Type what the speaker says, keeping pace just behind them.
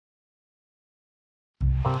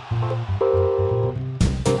Bona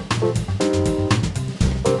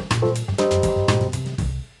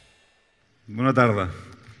tarda.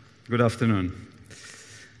 Good afternoon.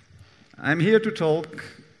 I'm here to talk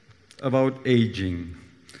about aging,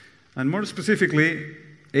 and more specifically,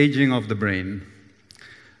 aging of the brain.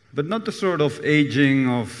 But not the sort of aging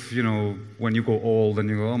of, when you go old and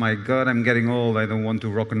you go, oh my God, I'm getting old, I don't want to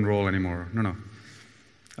rock and roll anymore. No.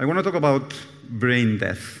 I want to talk about brain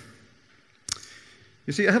death.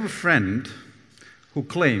 You see, I have a friend who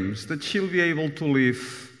claims that she'll be able to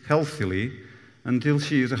live healthily until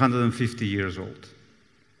she is 150 years old.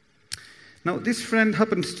 Now, this friend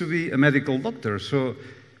happens to be a medical doctor, so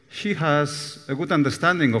she has a good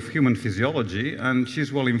understanding of human physiology, and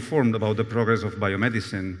she's well informed about the progress of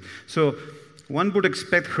biomedicine. So one would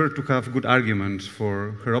expect her to have good arguments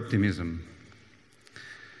for her optimism.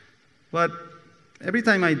 But every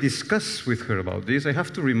time I discuss with her about this, I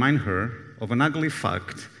have to remind her of an ugly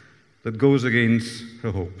fact that goes against her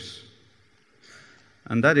hopes.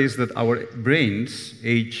 And that is that our brains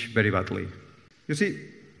age very badly. You see,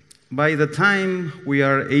 by the time we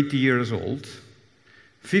are 80 years old,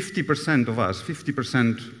 50% of us,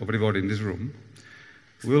 50% of everybody in this room,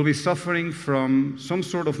 will be suffering from some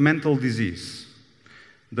sort of mental disease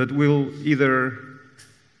that will either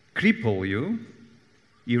cripple you,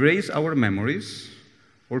 erase our memories,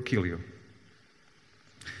 or kill you.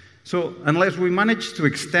 So unless we manage to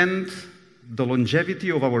extend the longevity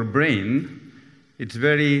of our brain, it's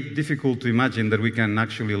very difficult to imagine that we can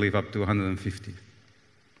actually live up to 150.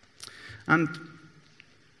 And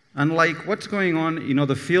unlike what's going on in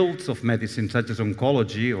other fields of medicine, such as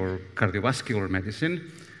oncology or cardiovascular medicine,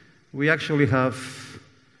 we actually have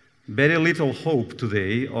very little hope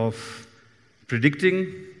today of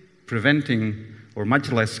predicting, preventing, or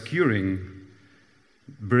much less curing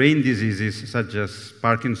brain diseases such as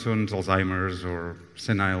Parkinson's, Alzheimer's, or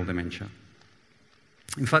senile dementia.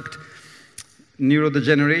 In fact,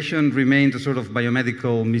 neurodegeneration remains a sort of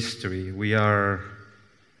biomedical mystery. We are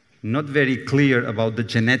not very clear about the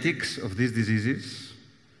genetics of these diseases.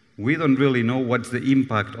 We don't really know what's the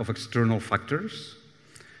impact of external factors.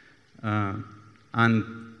 And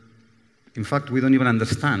in fact, we don't even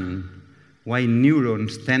understand why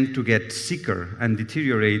neurons tend to get sicker and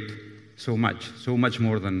deteriorate so much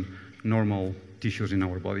more than normal tissues in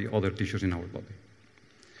our body, other tissues in our body.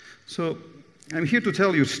 So I'm here to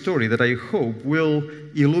tell you a story that I hope will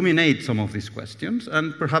illuminate some of these questions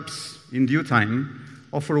and perhaps in due time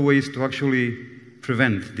offer ways to actually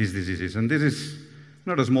prevent these diseases. And this is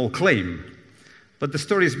not a small claim, but the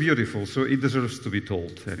story is beautiful, so it deserves to be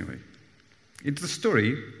told anyway. It's the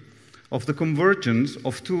story of the convergence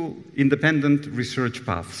of two independent research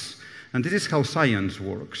paths. And this is how science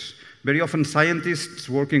works. Very often scientists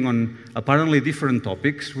working on apparently different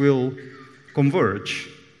topics will converge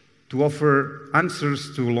to offer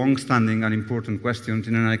answers to long-standing and important questions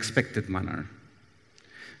in an unexpected manner.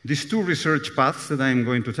 These two research paths that I'm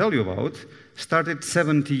going to tell you about started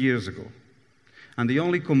 70 years ago, and they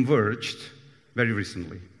only converged very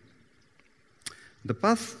recently. The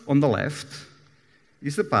path on the left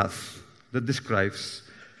is the path that describes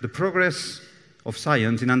the progress of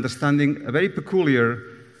science in understanding a very peculiar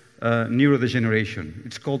neurodegeneration.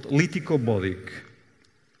 It's called lithicobodic.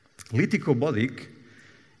 Lithicobodic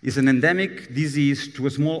is an endemic disease to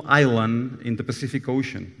a small island in the Pacific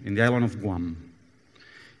Ocean, in the island of Guam.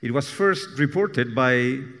 It was first reported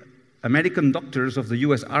by American doctors of the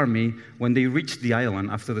US Army when they reached the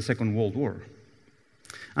island after the Second World War.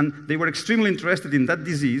 And they were extremely interested in that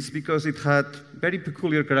disease because it had very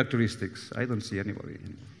peculiar characteristics. I don't see anybody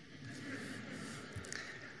anymore.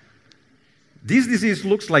 This disease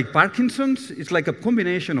looks like Parkinson's. It's like a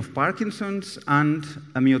combination of Parkinson's and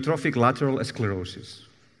amyotrophic lateral sclerosis.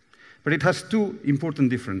 But it has two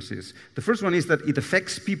important differences. The first one is that it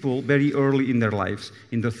affects people very early in their lives,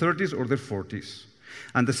 in their 30s or their 40s.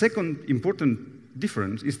 And the second important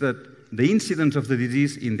difference is that the incidence of the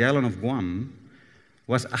disease in the island of Guam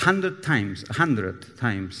was 100 times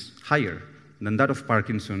higher than that of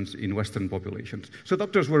Parkinson's in Western populations. So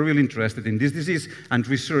doctors were really interested in this disease, and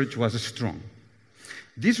research was strong.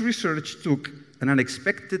 This research took an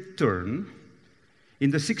unexpected turn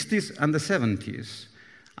in the 60s and the 70s,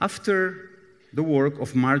 after the work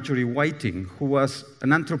of Marjorie Whiting, who was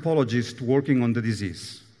an anthropologist working on the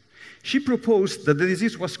disease. She proposed that the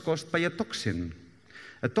disease was caused by a toxin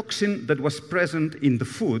that was present in the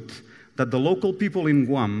food that the local people in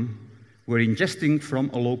Guam were ingesting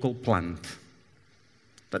from a local plant.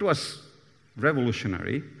 That was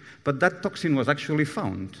revolutionary, but that toxin was actually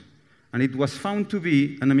found, and it was found to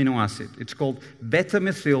be an amino acid. It's called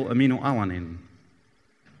beta-methylaminoalanine.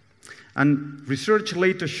 And research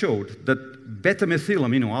later showed that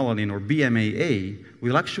beta-methylaminoalanine, or BMAA,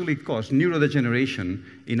 will actually cause neurodegeneration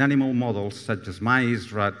in animal models such as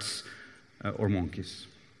mice, rats, or monkeys.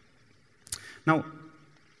 Now,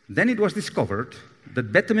 then it was discovered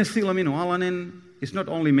that beta-methylaminoalanine is not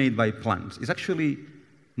only made by plants, it's actually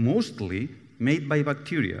mostly made by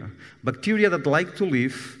bacteria. Bacteria that like to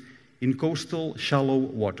live in coastal, shallow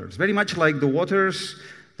waters, very much like the waters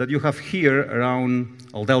that you have here around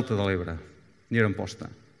El Delta de l'Ebre, near Amposta.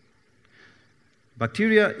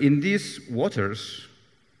 Bacteria in these waters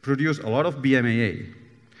produce a lot of BMAA,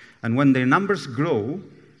 and when their numbers grow,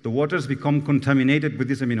 the waters become contaminated with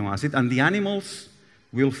this amino acid, and the animals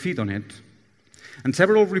will feed on it. And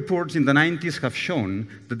several reports in the 90s have shown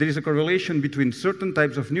that there is a correlation between certain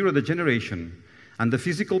types of neurodegeneration and the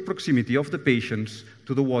physical proximity of the patients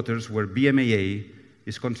to the waters where BMAA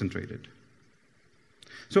is concentrated.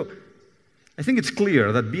 So I think it's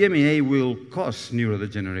clear that BMAA will cause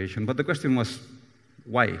neurodegeneration, but the question was,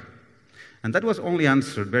 why? And that was only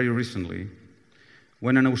answered very recently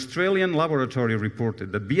when an Australian laboratory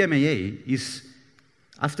reported that BMAA is,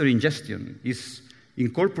 after ingestion, is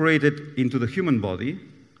incorporated into the human body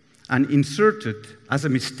and inserted as a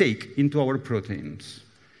mistake into our proteins.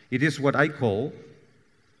 It is what I call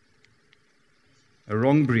a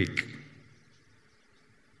wrong brick.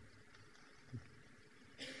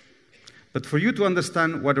 But for you to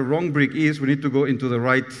understand what a wrong brick is, we need to go into the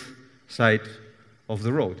right side of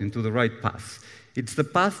the road, into the right path. It's the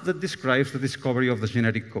path that describes the discovery of the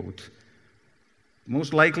genetic code.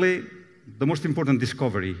 Most likely, the most important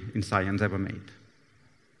discovery in science ever made.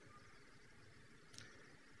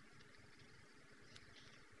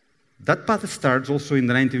 That path starts also in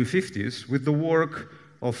the 1950s with the work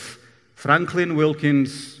of Franklin,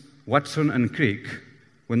 Wilkins, Watson, and Crick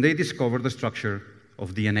when they discovered the structure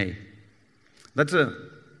of DNA. That's a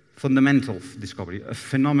fundamental discovery, a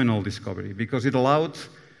phenomenal discovery, because it allowed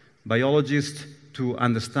biologists to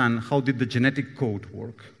understand how did the genetic code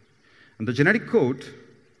work. And the genetic code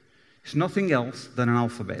is nothing else than an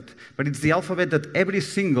alphabet, but it's the alphabet that every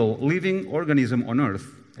single living organism on Earth,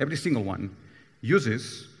 every single one,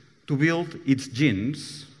 uses to build its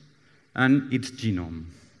genes and its genome.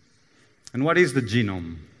 And what is the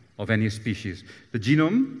genome of any species? The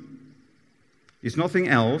genome is nothing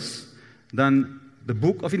else than the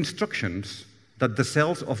book of instructions that the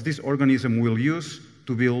cells of this organism will use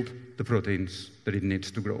to build the proteins that it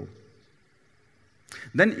needs to grow.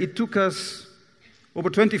 Then it took us over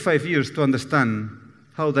 25 years to understand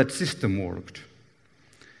how that system worked.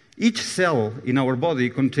 Each cell in our body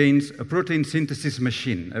contains a protein synthesis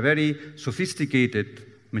machine, a very sophisticated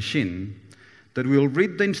machine that will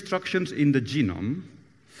read the instructions in the genome,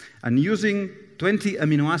 and using 20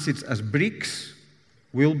 amino acids as bricks,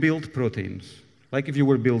 will build proteins, like if you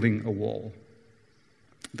were building a wall.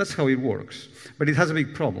 That's how it works. But it has a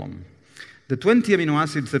big problem. The 20 amino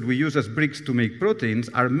acids that we use as bricks to make proteins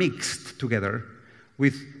are mixed together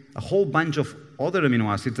with a whole bunch of other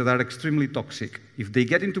amino acids that are extremely toxic. If they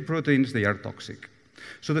get into proteins, they are toxic.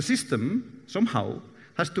 So the system, somehow,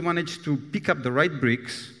 has to manage to pick up the right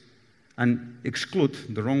bricks and exclude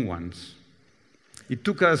the wrong ones. It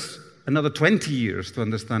took us another 20 years to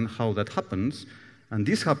understand how that happens, and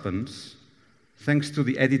this happens thanks to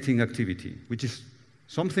the editing activity, which is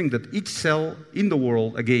something that each cell in the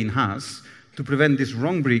world, again, has to prevent these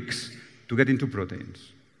wrong bricks to get into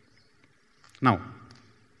proteins. Now,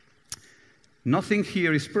 nothing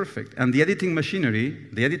here is perfect, and the editing machinery,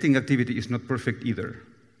 the editing activity is not perfect either.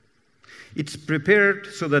 It's prepared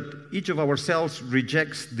so that each of our cells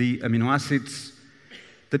rejects the amino acids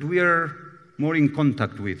that we are more in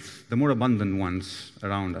contact with, the more abundant ones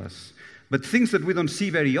around us. But things that we don't see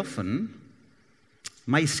very often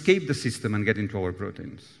might escape the system and get into our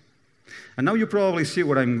proteins. And now you probably see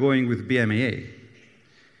where I'm going with BMAA.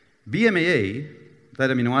 BMAA, that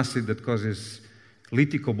amino acid that causes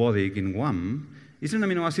lithic-obodic in Guam, is an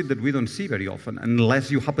amino acid that we don't see very often, unless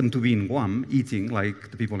you happen to be in Guam eating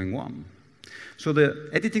like the people in Guam. So the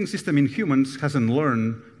editing system in humans hasn't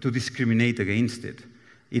learned to discriminate against it.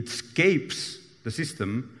 It escapes the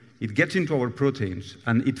system, it gets into our proteins,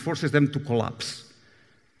 and it forces them to collapse.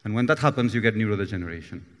 And when that happens, you get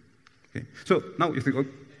neurodegeneration. Okay? So now you think, oh,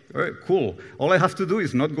 all right, cool. All I have to do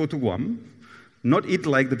is not go to Guam, not eat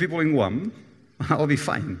like the people in Guam, I'll be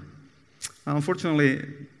fine. Unfortunately,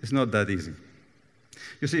 it's not that easy.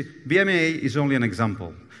 You see, BMAA is only an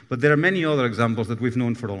example, but there are many other examples that we've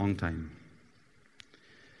known for a long time.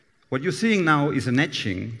 What you're seeing now is an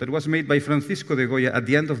etching that was made by Francisco de Goya at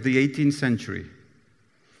the end of the 18th century.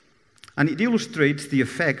 And it illustrates the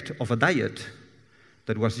effect of a diet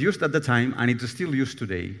that was used at the time, and it's still used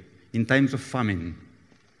today, in times of famine.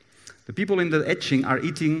 The people in the etching are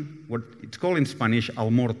eating what it's called in Spanish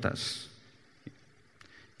almortas.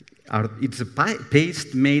 It's a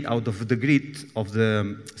paste made out of the grit of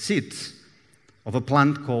the seeds of a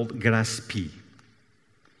plant called grass pea.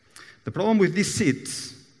 The problem with these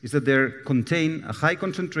seeds is that they contain a high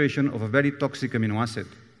concentration of a very toxic amino acid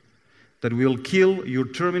that will kill your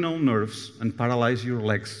terminal nerves and paralyze your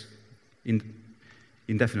legs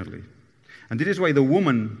indefinitely. And this is why the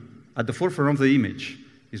woman at the forefront of the image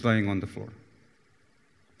is lying on the floor.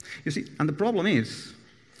 You see, and the problem is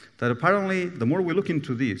that apparently the more we look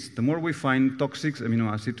into this, the more we find toxic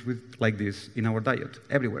amino acids like this in our diet,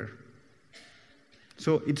 everywhere.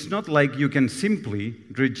 So it's not like you can simply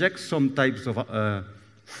reject some types of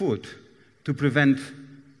food to prevent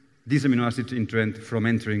these amino acids from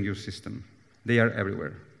entering your system. They are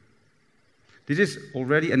everywhere. This is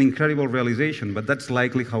already an incredible realization, but that's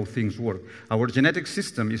likely how things work. Our genetic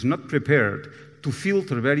system is not prepared to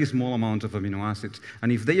filter very small amounts of amino acids.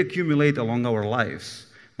 And if they accumulate along our lives,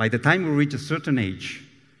 by the time we reach a certain age,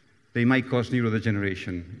 they might cause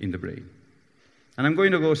neurodegeneration in the brain. And I'm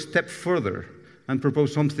going to go a step further and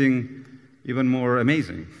propose something even more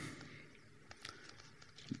amazing.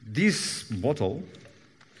 This bottle,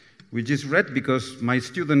 which is red because my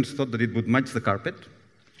students thought that it would match the carpet,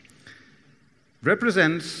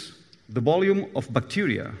 represents the volume of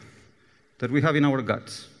bacteria that we have in our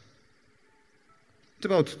guts. It's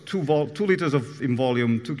about 2 liters in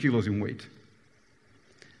volume, 2 kilos in weight.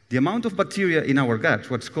 The amount of bacteria in our guts,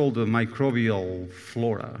 what's called the microbial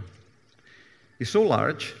flora, is so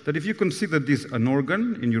large that if you consider this an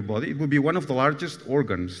organ in your body, it would be one of the largest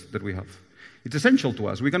organs that we have. It's essential to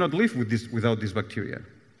us. We cannot live without this bacteria.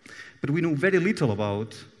 But we know very little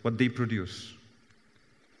about what they produce.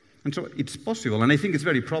 And so it's possible, and I think it's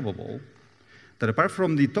very probable, that apart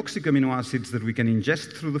from the toxic amino acids that we can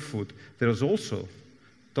ingest through the food, there is also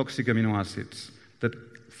toxic amino acids that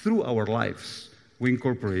through our lives we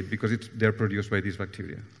incorporate because they're produced by these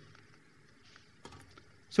bacteria.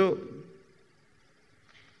 So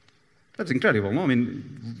that's incredible, no? I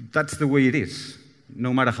mean, that's the way it is.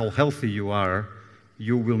 No matter how healthy you are,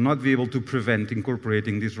 you will not be able to prevent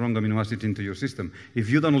incorporating these wrong amino acids into your system. If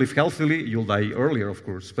you don't live healthily, you'll die earlier, of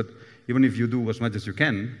course, but even if you do as much as you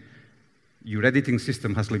can, your editing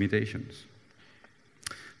system has limitations.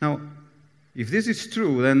 Now, if this is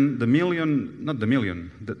true, then the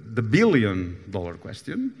billion-dollar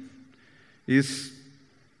question is,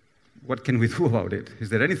 what can we do about it? Is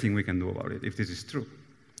there anything we can do about it if this is true?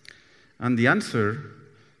 And the answer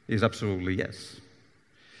is absolutely yes.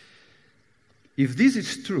 If this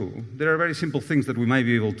is true, there are very simple things that we might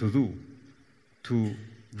be able to do to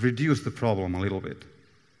reduce the problem a little bit.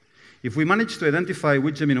 If we manage to identify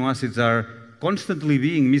which amino acids are constantly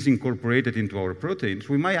being misincorporated into our proteins,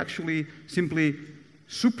 we might actually simply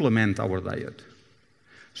supplement our diet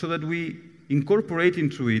so that we incorporate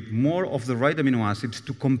into it more of the right amino acids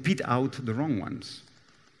to compete out the wrong ones.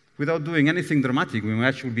 Without doing anything dramatic, we might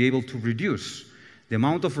actually be able to reduce the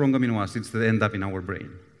amount of wrong amino acids that end up in our brain.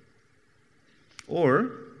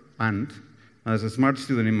 And as a smart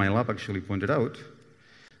student in my lab actually pointed out,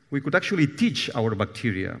 we could actually teach our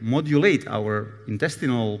bacteria, modulate our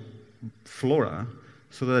intestinal flora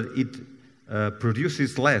so that it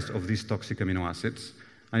produces less of these toxic amino acids,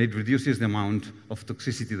 and it reduces the amount of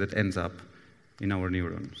toxicity that ends up in our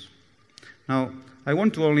neurons. Now, I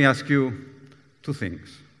want to only ask you 2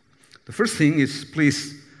 things. The first thing is,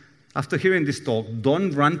 please, after hearing this talk,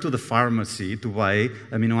 don't run to the pharmacy to buy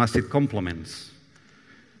amino acid complements.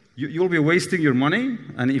 You'll be wasting your money,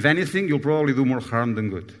 and if anything, you'll probably do more harm than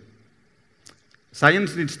good.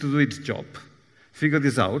 Science needs to do its job, figure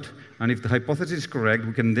this out, and if the hypothesis is correct,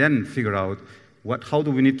 we can then figure out how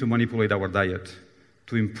do we need to manipulate our diet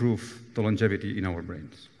to improve the longevity in our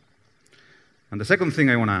brains. And the second thing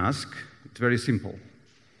I want to ask, it's very simple.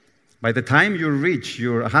 By the time you reach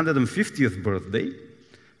your 150th birthday,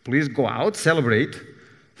 please go out, celebrate,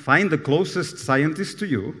 find the closest scientist to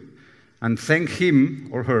you, and thank him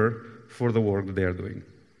or her for the work that they are doing.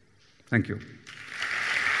 Thank you.